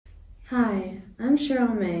Hi, I'm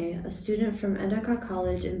Cheryl May, a student from Endicott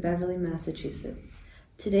College in Beverly, Massachusetts.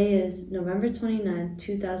 Today is November 29,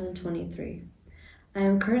 2023. I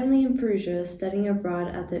am currently in Perugia studying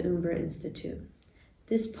abroad at the Umbra Institute.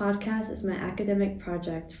 This podcast is my academic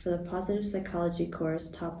project for the Positive Psychology course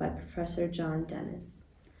taught by Professor John Dennis.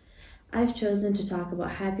 I've chosen to talk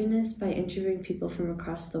about happiness by interviewing people from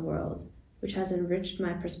across the world, which has enriched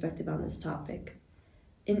my perspective on this topic.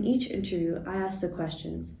 In each interview, I ask the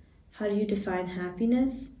questions: how do you define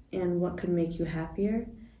happiness, and what could make you happier,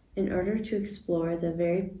 in order to explore the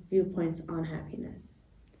varied viewpoints on happiness.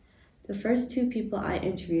 The first two people I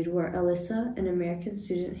interviewed were Alyssa, an American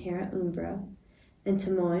student here at Umbra, and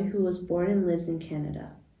Tamoy, who was born and lives in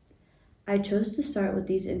Canada. I chose to start with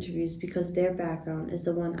these interviews because their background is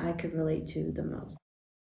the one I could relate to the most.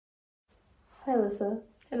 Hi, Alyssa.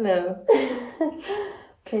 Hello.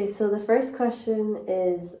 Okay, so the first question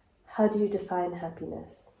is, how do you define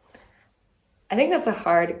happiness? I think that's a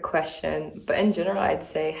hard question, but in general, I'd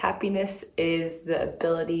say happiness is the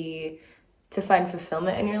ability to find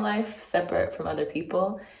fulfillment in your life separate from other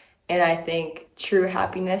people. And I think true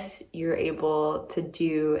happiness, you're able to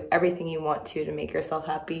do everything you want to make yourself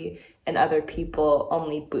happy, and other people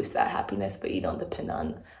only boost that happiness, but you don't depend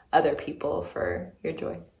on other people for your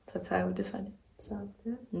joy. That's how I would define it. Sounds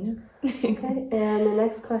good. Yeah. Okay, and the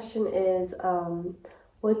next question is,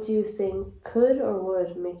 what do you think could or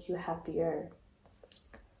would make you happier?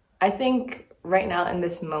 I think right now in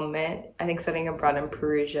this moment, I think studying abroad in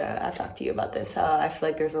Perugia, I've talked to you about this, how I feel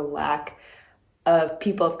like there's a lack of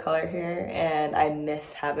people of color here, and I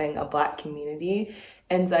miss having a Black community.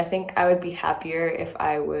 And so I think I would be happier if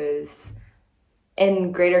I was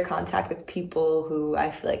in greater contact with people who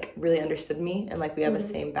I feel like really understood me and like we have the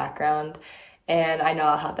same background. And I know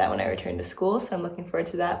I'll have that when I return to school, so I'm looking forward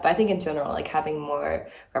to that. But I think in general, like having more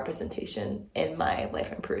representation in my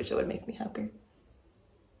life in Perugia would make me happier.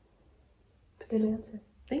 Good answer.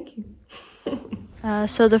 Thank you.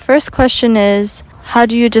 So the first question is, how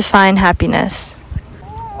do you define happiness?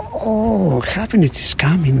 Oh, happiness is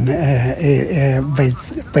coming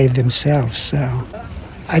by themselves.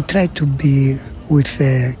 I try to be with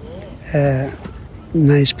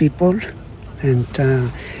nice people, and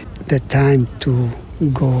the time to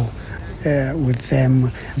go with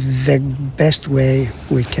them the best way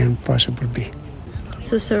we can possibly be.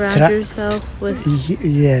 So surround yourself with...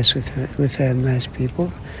 Yes, with nice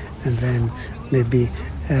people, and then maybe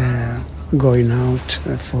going out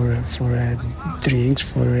for drinks,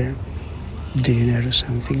 for dinner or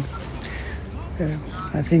something.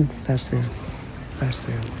 I think that's a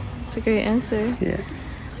great answer. Yeah.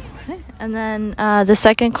 Okay. And then the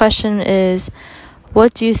second question is,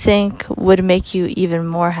 what do you think would make you even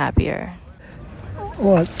more happier?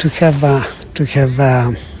 Well, to have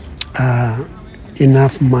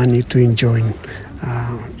enough money to enjoy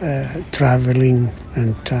traveling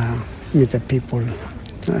and meet the people.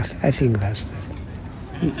 I think that's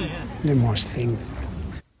the most thing.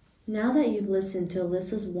 Now that you've listened to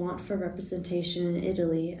Alyssa's want for representation in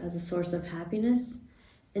Italy as a source of happiness,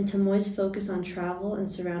 and Tamoy's focus on travel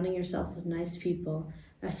and surrounding yourself with nice people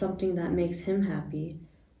as something that makes him happy,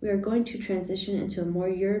 we are going to transition into a more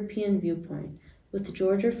European viewpoint with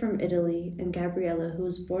Georgia from Italy and Gabriella, who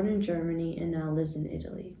was born in Germany and now lives in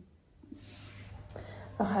Italy.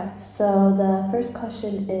 Okay, so the first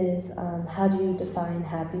question is, how do you define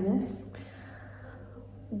happiness?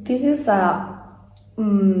 This is a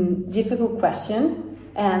difficult question,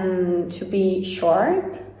 and to be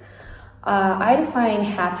short, I define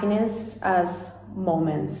happiness as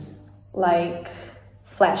moments, like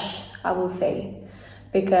flash, I will say,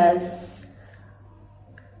 because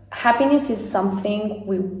happiness is something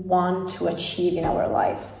we want to achieve in our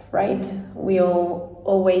life, right? We'll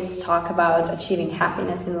always talk about achieving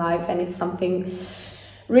happiness in life, and it's something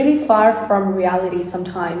really far from reality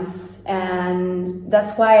sometimes. And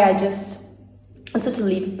that's why I just wanted to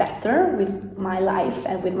live better with my life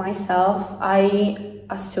and with myself. I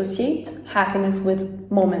associate happiness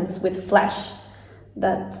with moments, with flash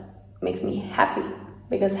that makes me happy,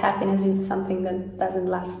 because happiness is something that doesn't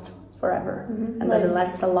last forever and doesn't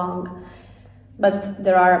last so long. But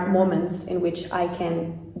there are moments in which I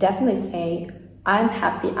can definitely say I'm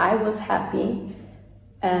happy, I was happy,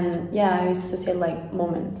 and yeah, I associate like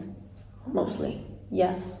moments mostly.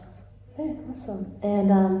 Yes. Okay, awesome. And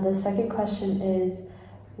the second question is,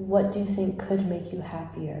 what do you think could make you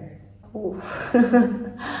happier?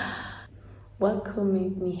 What could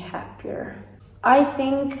make me happier? I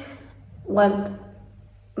think what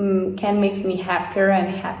can make me happier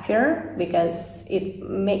and happier, because it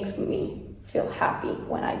makes me feel happy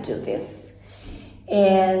when I do this,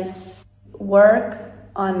 is work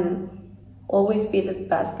on always be the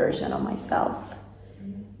best version of myself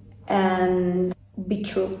and be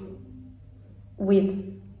true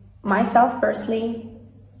with myself personally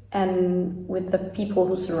and with the people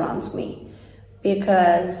who surrounds me.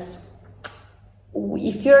 Because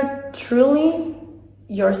if you're truly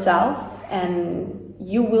yourself, and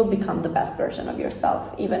you will become the best version of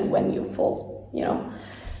yourself even when you fall, you know.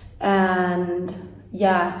 And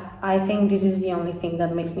yeah, I think this is the only thing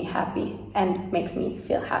that makes me happy and makes me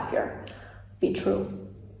feel happier. Be true.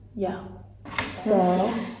 Yeah.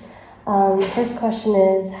 So, the first question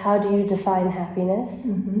is, how do you define happiness?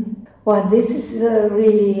 Mm-hmm. Well, this is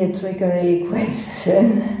really a trickery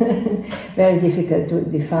question. Very difficult to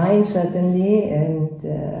define, certainly, and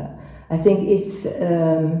I think it's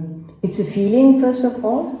a feeling, first of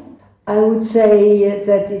all. I would say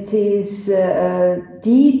that it is a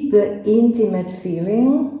deep, intimate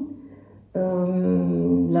feeling,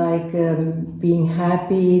 being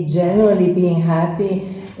happy, generally being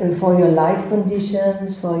happy for your life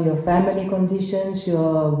conditions, for your family conditions,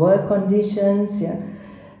 your work conditions, yeah.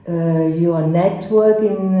 Your network,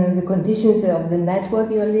 in the conditions of the network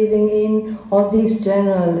you're living in, all these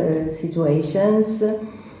general situations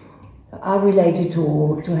are related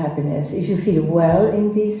to happiness. If you feel well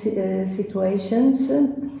in these situations,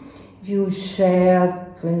 if you share,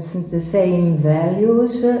 for instance, the same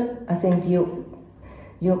values, I think you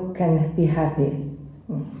can be happy.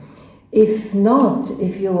 If not,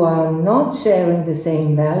 if you are not sharing the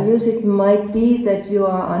same values, it might be that you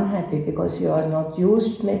are unhappy because you are not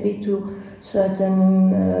used maybe to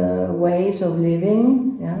certain ways of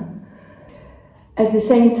living. Yeah. At the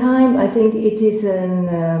same time, I think it is a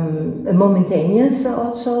momentaneous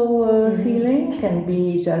also feeling. Can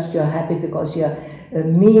be just you're happy because you're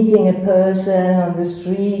meeting a person on the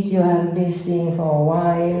street you haven't been seeing for a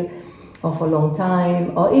while or for a long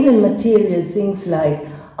time, or even material things like,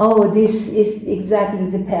 oh, this is exactly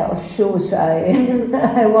the pair of shoes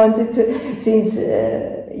I wanted to since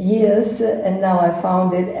years, and now I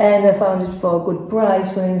found it, and I found it for a good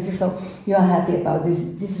price, for instance. So you're happy about this.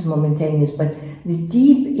 This is momentaneous, but the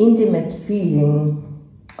deep, intimate feeling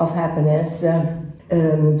of happiness,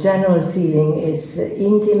 general feeling, is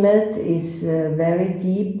intimate, is very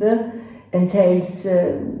deep, entails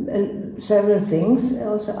several things,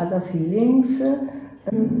 also other feelings.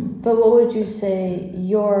 But what would you say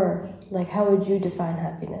how would you define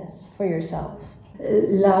happiness for yourself?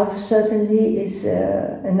 Love certainly is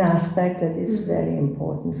an aspect that is very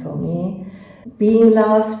important for me. Being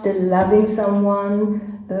loved, loving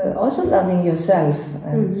someone, also loving yourself,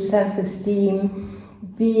 self-esteem,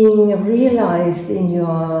 being realized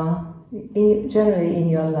generally in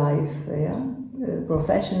your life,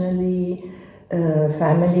 professionally,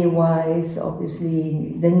 family-wise,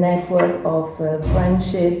 obviously, the network of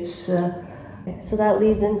friendships. So that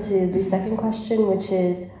leads into the second question, which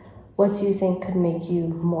is, what do you think could make you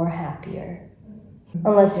more happier?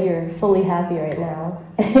 Unless you're fully happy right now.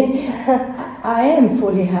 I am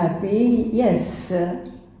fully happy, yes,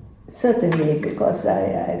 certainly, because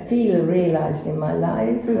I feel realized in my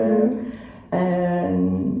life.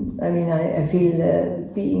 And I mean, I feel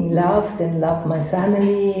being loved and love my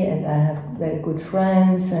family, and I have very good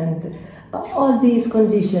friends, and all these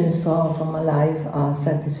conditions for my life are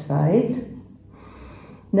satisfied.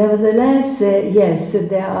 Nevertheless, yes,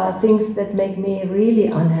 there are things that make me really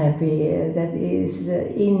unhappy. That is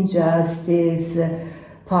injustice,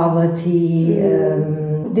 poverty,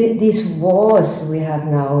 these wars we have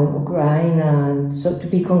now in Ukraine. And so, to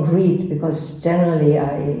be concrete, because generally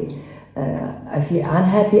I feel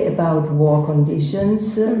unhappy about war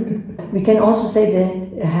conditions. We can also say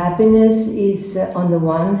that happiness is, on the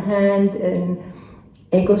one hand, an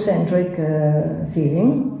egocentric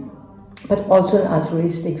feeling, but also an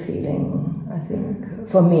altruistic feeling, I think,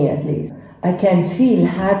 for me at least. I can feel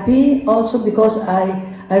happy also because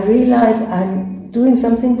I realize I'm doing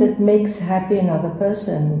something that makes happy another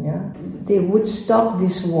person. Yeah? They would stop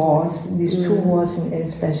these wars, these two wars,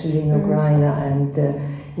 especially in Ukraine and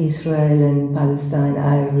Israel and Palestine.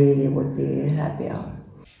 I really would be happier.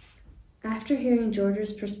 After hearing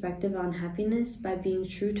Georgia's perspective on happiness by being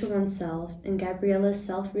true to oneself and Gabriella's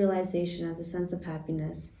self-realization as a sense of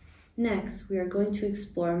happiness, next we are going to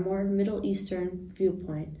explore a more Middle Eastern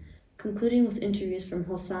viewpoint, concluding with interviews from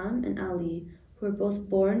Hossam and Ali, who are both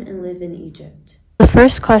born and live in Egypt. The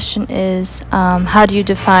first question is, how do you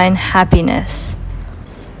define happiness?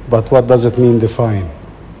 But what does it mean, define?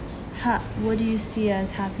 What do you see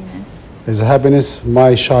as happiness? Is happiness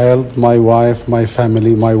my child, my wife, my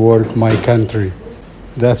family, my work, my country.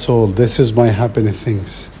 That's all. This is my happiness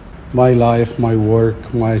things. my life, my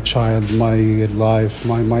work, my child, my life,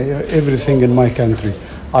 my everything in my country.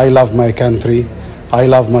 I love my country. I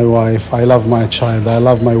love my wife. I love my child. I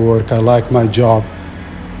love my work. I like my job.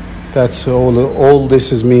 That's all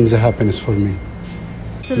this means happiness for me.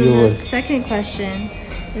 So then the second question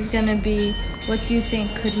is going to be, what do you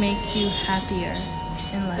think could make you happier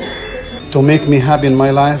in life? To make me happy in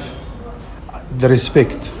my life, the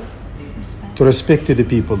respect. To respect the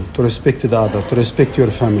people, to respect the other, to respect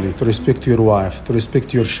your family, to respect your wife, to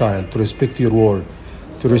respect your child, to respect your work,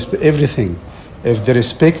 to respect everything. If the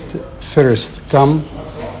respect first come,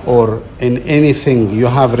 or in anything you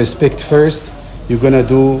have respect first, you're gonna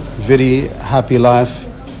do very happy life,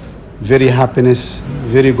 very happiness,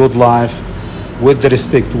 very good life with the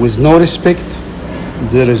respect. With no respect,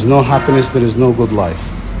 there is no happiness, there is no good life.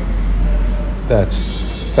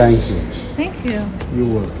 Thank you. Thank you. You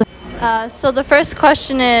will. So the first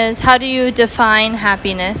question is, how do you define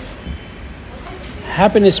happiness?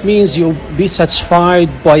 Happiness means you be satisfied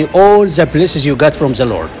by all the blessings you got from the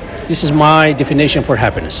Lord. This is my definition for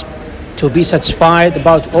happiness. To be satisfied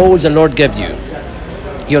about all the Lord gave you.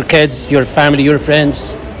 Your kids, your family, your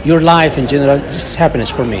friends, your life in general. This is happiness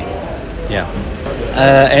for me. Yeah.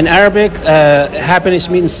 In Arabic, happiness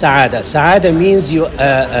means سعادة. سعادة means you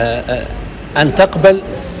أن تقبل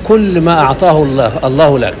كل ما أعطاه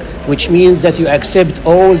الله لك, which means that you accept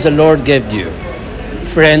all the Lord gave you.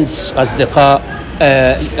 Friends, أصدقاء,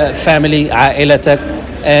 family, عائلتك,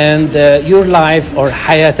 and your life or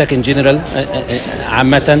حياتك in general,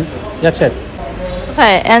 عامة. That's it.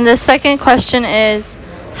 Okay, and the second question is,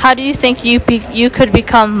 how do you think you could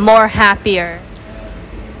become more happier?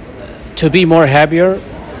 To be more happier,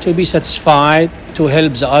 to be satisfied, to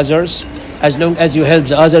help the others. As long as you help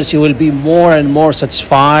the others, you will be more and more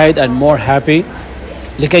satisfied and more happy.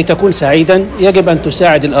 لكي تكون سعيدا يجب أن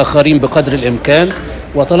تساعد الآخرين بقدر الإمكان,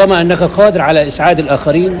 وطالما أنك قادر على إسعاد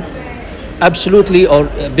الآخرين absolutely or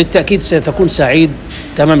بالتأكيد ستكون سعيد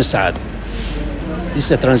تمام السعادة. This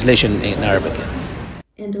is a translation in Arabic.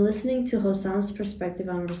 And listening to Hossam's perspective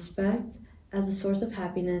on respect as a source of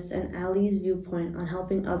happiness and Ali's viewpoint on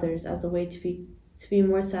helping others as a way to be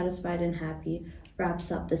more satisfied and happy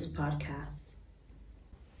wraps up this podcast.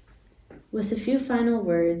 With a few final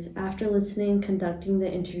words, after listening and conducting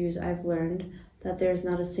the interviews, I've learned that there is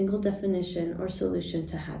not a single definition or solution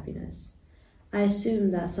to happiness. I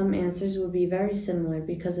assumed that some answers would be very similar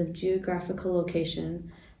because of geographical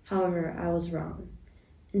location. However, I was wrong.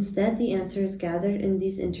 Instead, the answers gathered in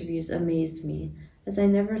these interviews amazed me, as I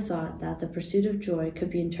never thought that the pursuit of joy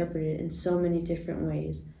could be interpreted in so many different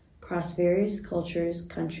ways, across various cultures,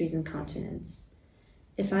 countries, and continents.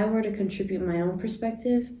 If I were to contribute my own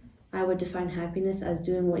perspective, I would define happiness as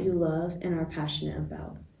doing what you love and are passionate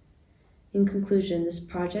about. In conclusion, this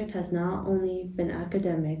project has not only been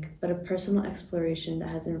academic, but a personal exploration that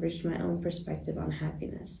has enriched my own perspective on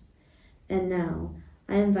happiness. And now,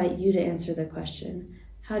 I invite you to answer the question,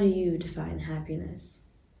 how do you define happiness?